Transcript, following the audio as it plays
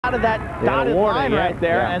spotted that dotted line right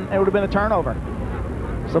there, and it would have been a turnover.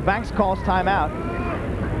 So Banks calls timeout.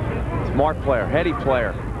 Smart player, heady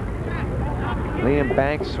player. Liam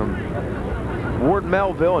Banks from Ward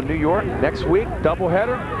Melville in New York. Next week,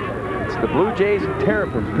 doubleheader. It's the Blue Jays and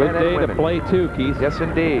Terrapins. Good day to play too, Keith. Yes,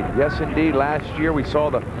 indeed. Yes, indeed. Last year we saw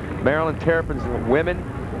the Maryland Terrapins women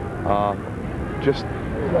just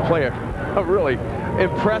play a really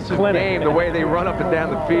impressive game, the way they run up and down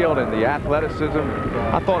the field and the athleticism.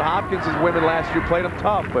 I thought Hopkins' women last year played them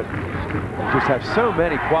tough, but just have so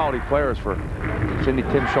many quality players for Cindy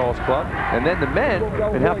Timshaw's club. And then the men,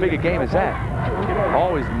 and how big a game is that?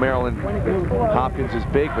 Always Maryland Hopkins is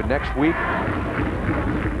big, but next week,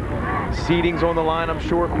 seeding's on the line, I'm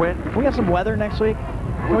sure, Quint. Can we have some weather next week?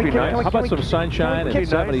 Would be nice. How about some sunshine and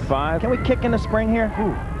 75? Can we kick in the spring here?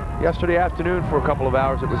 Yesterday afternoon for a couple of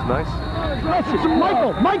hours, it was nice.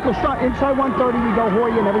 Michael shot inside 130. We go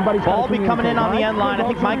Hoyer, and everybody's ball be coming in on the end line. I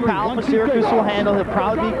think Mike Powell for Syracuse will handle. He'll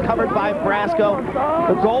probably be covered by Brasco.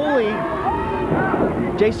 The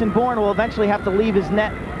goalie, Jason Bourne, will eventually have to leave his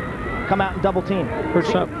net, come out and double team. Heard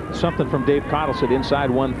something from Dave Cottle, said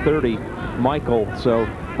inside 130, Michael. So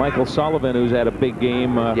Michael Sullivan, who's had a big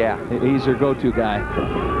game, he's their go-to guy.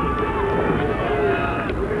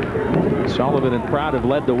 Sullivan and Proud have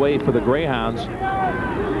led the way for the Greyhounds.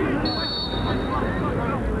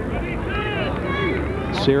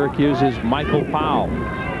 Syracuse's Michael Powell.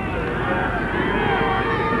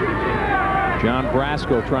 John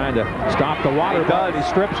Brasco trying to stop the water, but he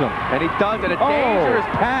strips him. And he does it, a dangerous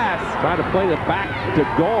pass. Trying to play it back to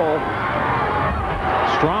goal.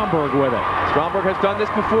 Stromberg with it. Stromberg has done this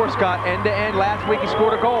before, Scott, end-to-end. Last week he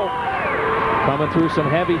scored a goal. Coming through some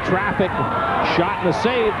heavy traffic. Shot and a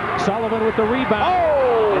save. Sullivan with the rebound.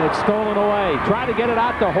 Oh! And it's stolen away. Tried to get it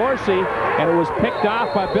out to Horsey, and it was picked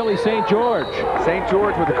off by Billy St. George. St.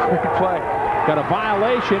 George with a great play. Got a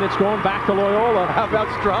violation. It's going back to Loyola. How about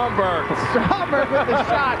Stromberg? Stromberg with the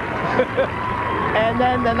shot. And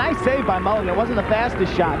then the nice save by Mulligan. It wasn't the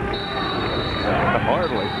fastest shot.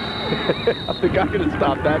 Hardly. I think I could have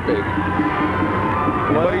stopped that, baby.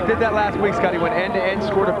 Well, he did that last week, Scott. He went end-to-end,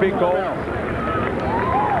 scored a big goal.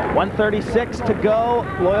 1:36 to go.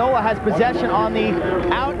 Loyola has possession on the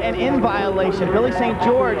out and in violation. Billy St.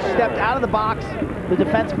 George stepped out of the box, the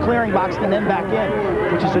defensive clearing box, and then back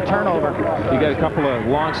in, which is a turnover. You got a couple of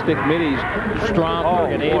long stick middies,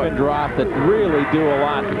 Stromberg and Avendroth, that really do a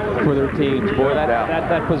lot for their teams. Boy,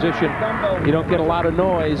 that position, you don't get a lot of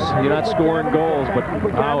noise. You're not scoring goals, but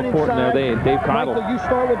how important are they? Dave Cottle. Michael, you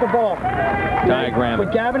start with the ball. Diagram.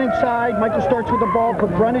 Put Gavin inside. Michael starts with the ball.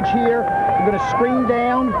 Put Brunage here. We're going to screen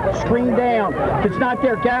down. Screen down. If it's not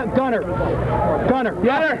there, Gunner.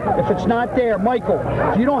 If it's not there, Michael.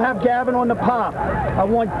 If you don't have Gavin on the pop, I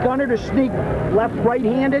want Gunner to sneak left,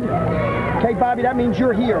 right-handed. Okay, Bobby, that means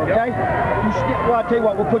you're here, okay? Well, I'll tell you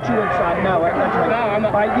what, we'll put you inside. No, that's right. No, I'm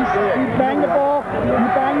not. All right, you bang the ball. You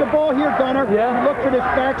bang the ball here, Gunner. Yeah. You look for this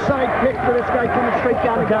backside pick for this guy coming straight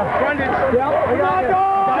down the gut.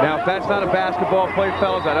 Now, if that's not a basketball play,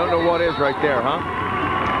 fellas, I don't know what is right there, huh?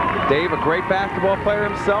 Dave, a great basketball player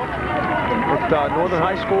himself with Northern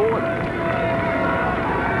High School.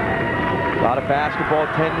 A lot of basketball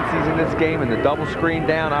tendencies in this game, and the double screen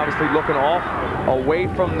down, obviously looking off away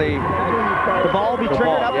from the ball. Will be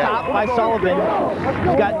triggered up top by Sullivan.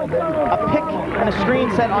 He's got a pick and a screen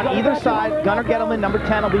set on either side. Gunnar Gettleman, number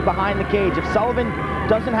 10, will be behind the cage. If Sullivan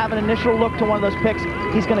doesn't have an initial look to one of those picks,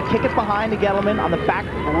 he's going to kick it behind to Gettleman on the back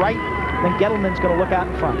right. Then Gettleman's going to look out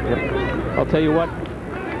in front. Yep. I'll tell you what.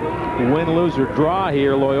 Win, lose, or draw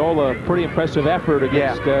here, Loyola, pretty impressive effort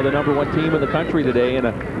against the #1 team in the country today, and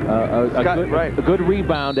a good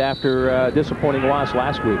rebound after disappointing loss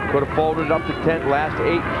last week. Could have folded up to 10, last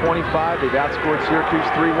 8:25. They've outscored Syracuse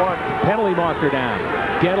 3-1. Penalty marker down.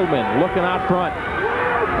 Gettleman looking out front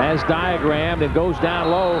as diagrammed and goes down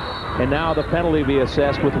low, and now the penalty be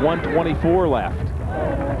assessed with 1:24 left.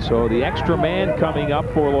 So the extra man coming up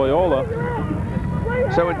for Loyola.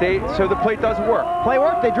 So the play doesn't work. Play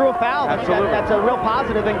worked. They drew a foul. Absolutely. That's a real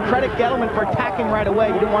positive, and credit Gettleman for attacking right away.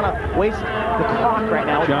 You didn't want to waste the clock right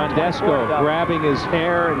now. John Desko grabbing his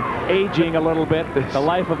hair and aging a little bit. The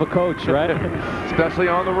life of a coach, right? Especially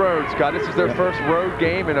on the road, Scott. This is their first road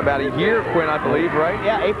game in about a year, Quinn, I believe, right?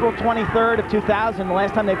 Yeah, April 23rd of 2000, the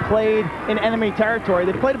last time they played in enemy territory.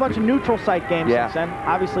 They played a bunch of neutral site games since then.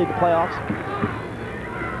 Obviously, the playoffs.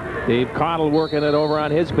 Dave Cottle working it over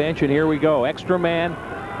on his bench, and here we go. Extra man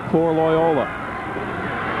for Loyola.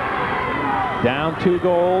 Down 2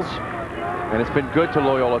 goals. And it's been good to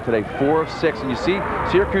Loyola today, 4 of 6. And you see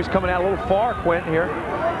Syracuse coming out a little far, Quint, here.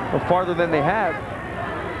 A little farther than they have.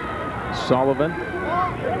 Sullivan.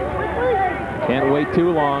 Can't wait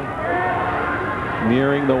too long.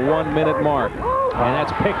 Nearing the 1-minute mark. And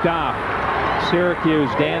that's picked off.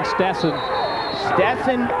 Syracuse, Dan Stessen.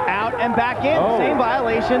 Stessen out and back in. Oh. Same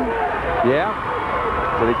violation. Yeah.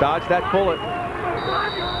 So they dodged that bullet.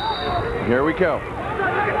 Here we go.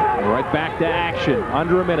 Right back to action.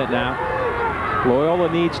 Under a minute now.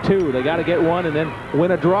 Loyola needs 2. They got to get 1 and then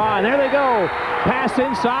win a draw. And there they go. Pass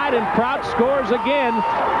inside, and Prout scores again.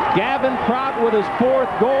 Gavin Prout with his 4th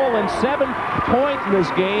goal and 7th point in this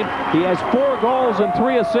game. He has 4 goals and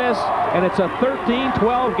 3 assists, and it's a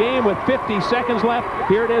 13-12 game with 50 seconds left.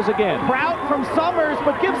 Here it is again. Prout from Summers,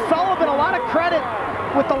 but gives Sullivan a lot of credit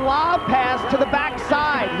with the lob pass to the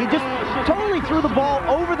backside. He just totally threw the ball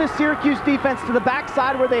over the Syracuse defense to the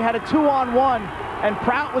backside where they had a 2-on-1. And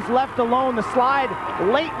Prout was left alone. The slide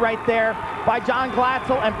late right there by John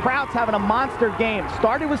Glatzel, and Prout's having a monster game.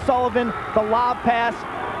 Started with Sullivan, the lob pass.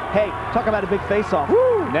 Hey, talk about a big face-off.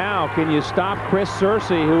 Now, can you stop Chris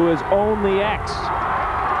Searcy, who is only X?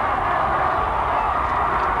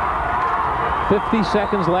 50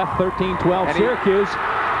 seconds left, 13-12 Syracuse.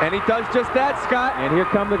 And he does just that, Scott. And here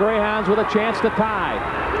come the Greyhounds with a chance to tie.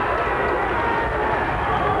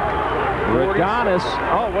 Redonis,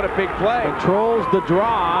 oh, what a big play. Controls the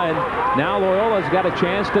draw, and now Loyola's got a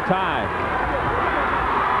chance to tie.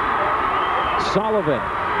 Sullivan.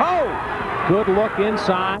 Oh! Good look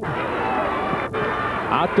inside.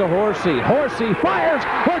 Out to Horsey. Horsey fires.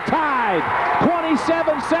 We're tied.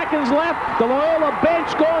 27 seconds left. The Loyola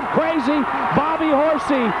bench going crazy. Bobby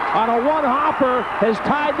Horsey on a one-hopper has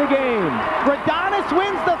tied the game. Redonis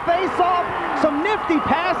wins the face-off. Some nifty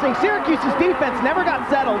passing. Syracuse's defense never got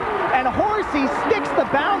settled, and Horsey sticks the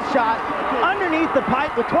bounce shot underneath the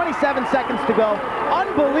pipe with 27 seconds to go.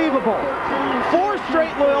 Unbelievable. 4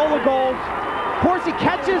 straight Loyola goals. Horsey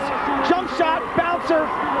catches, jump shot, bouncer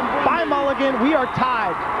by Mulligan. We are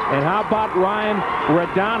tied. And how about Ryan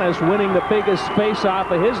Redonis winning the biggest face-off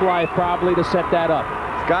of his life, probably, to set that up?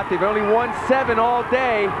 Scott, they've only won 7 all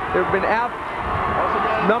day. They've been out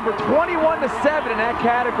number 21-7 in that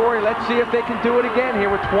category. Let's see if they can do it again here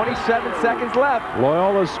with 27 seconds left.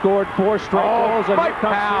 Loyola scored 4 straight goals, and here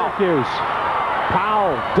comes Syracuse.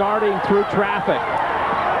 Powell darting through traffic.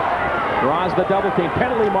 Draws the double team.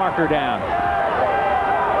 Penalty marker down.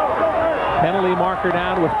 Penalty marker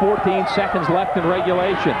down with 14 seconds left in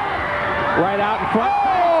regulation. Right out in front.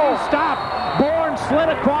 Oh! Stop! Bourne slid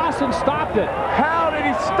across and stopped it. How did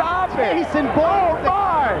he stop it? Jason Bourne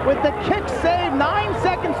with the kick save. 9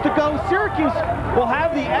 seconds to go. Syracuse will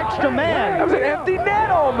have the extra man. That was an empty net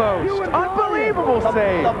almost. Unbelievable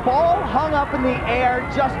save. The ball hung up in the air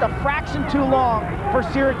just a fraction too long for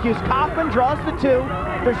Syracuse. Kaufman draws the 2.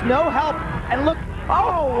 There's no help. And look.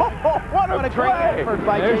 Oh, what a great effort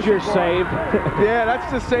by There's Jason your save. Yeah, that's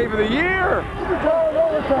the save of the year.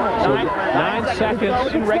 So 9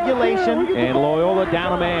 seconds in regulation. And Loyola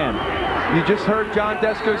down a man. You just heard John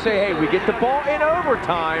Desko say, hey, we get the ball in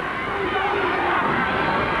overtime.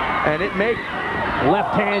 And it may.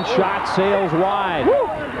 Left-hand shot sails wide. Woo!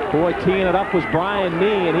 Boy, teeing it up was Brian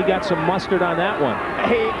Nee, and he got some mustard on that one.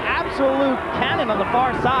 A absolute cannon on the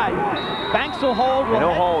far side. Banks will hold.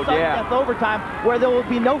 No hold, yeah. Death overtime, where there will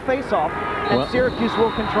be no face-off, and Syracuse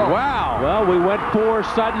will control. Wow. Well, we went 4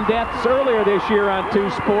 sudden deaths earlier this year on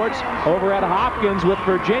 2 Sports over at Hopkins with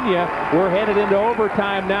Virginia. We're headed into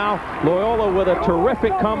overtime now. Loyola with a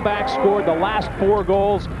terrific comeback scored the last 4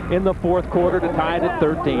 goals in the 4th quarter to tie it at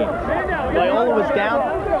 13. Loyola was down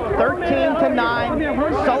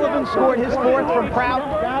 13-9. Sullivan scored his 4th from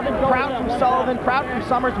Prout. Prout from Sullivan. Prout from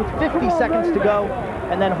Summers with 50 seconds to go.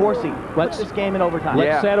 And then Horsey puts this game in overtime.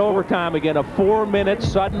 Let's set overtime again. A 4-minute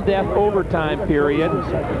sudden death overtime period.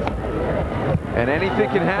 And anything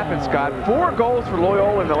can happen, Scott. 4 goals for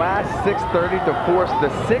Loyola in the last 6:30 to force the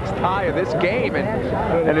 6th tie of this game.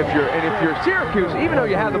 And if you're Syracuse, even though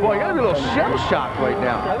you have the ball, you got to be a little shell-shocked right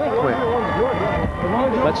now, Clint.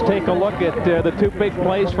 Let's take a look at the 2 big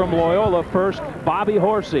plays from Loyola. First, Bobby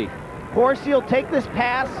Horsey. Horsey will take this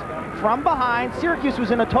pass from behind. Syracuse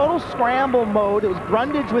was in a total scramble mode. It was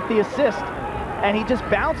Brundage with the assist, and he just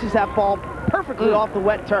bounces that ball perfectly off the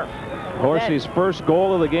wet turf. Horsey's first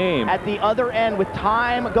goal of the game. At the other end, with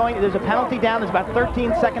time going, there's a penalty down. There's about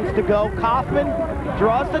 13 seconds to go. Kaufman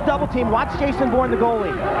draws the double team. Watch Jason Bourne, the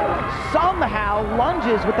goalie. Somehow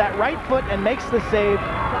lunges with that right foot and makes the save.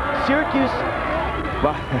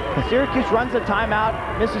 Syracuse runs a timeout.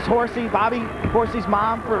 Mrs. Horsey, Bobby Horsey's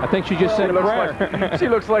mom. I think she just said a prayer. She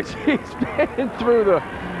looks like she's been through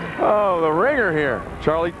the ringer here.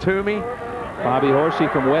 Charlie Toomey Bobby Horsey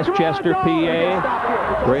from Westchester,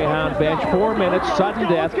 PA. Greyhound bench, 4 minutes, sudden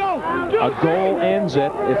death. A goal ends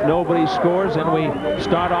it. If nobody scores, then we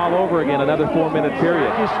start all over again, another 4-minute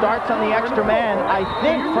period. He starts on the extra man, I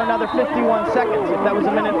think, for another 51 seconds, if that was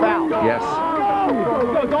a minute foul. Yes.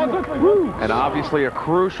 And obviously a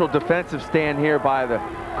crucial defensive stand here by the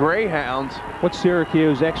Greyhounds. What's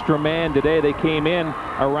Syracuse extra man today? They came in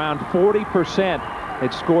around 40%.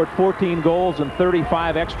 They'd scored 14 goals and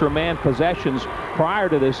 35 extra man possessions prior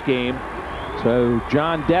to this game. So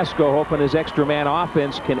John Desko hoping his extra man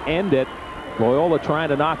offense can end it. Loyola trying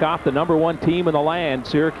to knock off the #1 team in the land.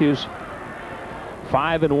 Syracuse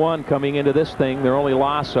 5-1 coming into this thing. Their only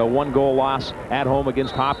loss, a 1-goal loss at home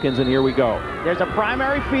against Hopkins, and here we go. There's a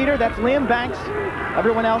primary feeder, that's Liam Banks.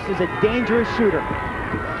 Everyone else is a dangerous shooter.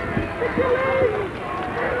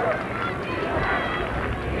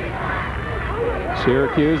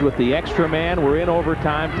 Syracuse with the extra man. We're in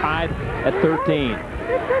overtime, tied at 13.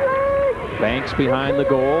 Banks behind the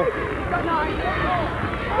goal.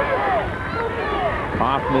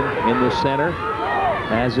 Hoffman in the center,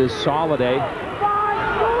 as is Soliday.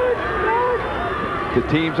 The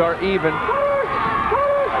teams are even.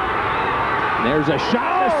 There's a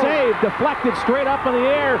shot and a save, deflected straight up in the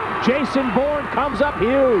air. Jason Bourne comes up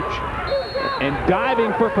huge. And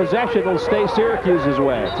diving for possession will stay Syracuse's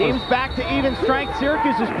way. Team's back to even strength.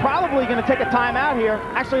 Syracuse is probably going to take a timeout here.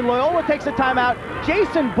 Actually, Loyola takes a timeout.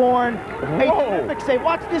 Jason Bourne, a terrific save.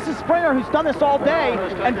 Watch, this is Springer, who's done this all day,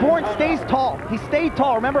 and Bourne stays tall. He stayed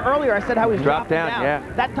tall. Remember earlier I said how he dropped down. Yeah.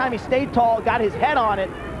 That time he stayed tall, got his head on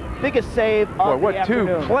it. Biggest save of the afternoon.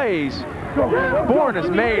 What 2 plays Bourne has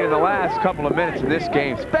made in the last couple of minutes of this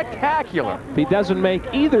game. Spectacular. If he doesn't make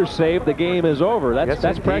either save, the game is over.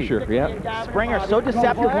 That's pressure. Yeah. Springer so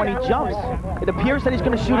deceptive when he jumps. It appears that he's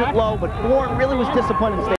going to shoot it low, but Bourne really was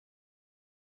disciplined and stayed.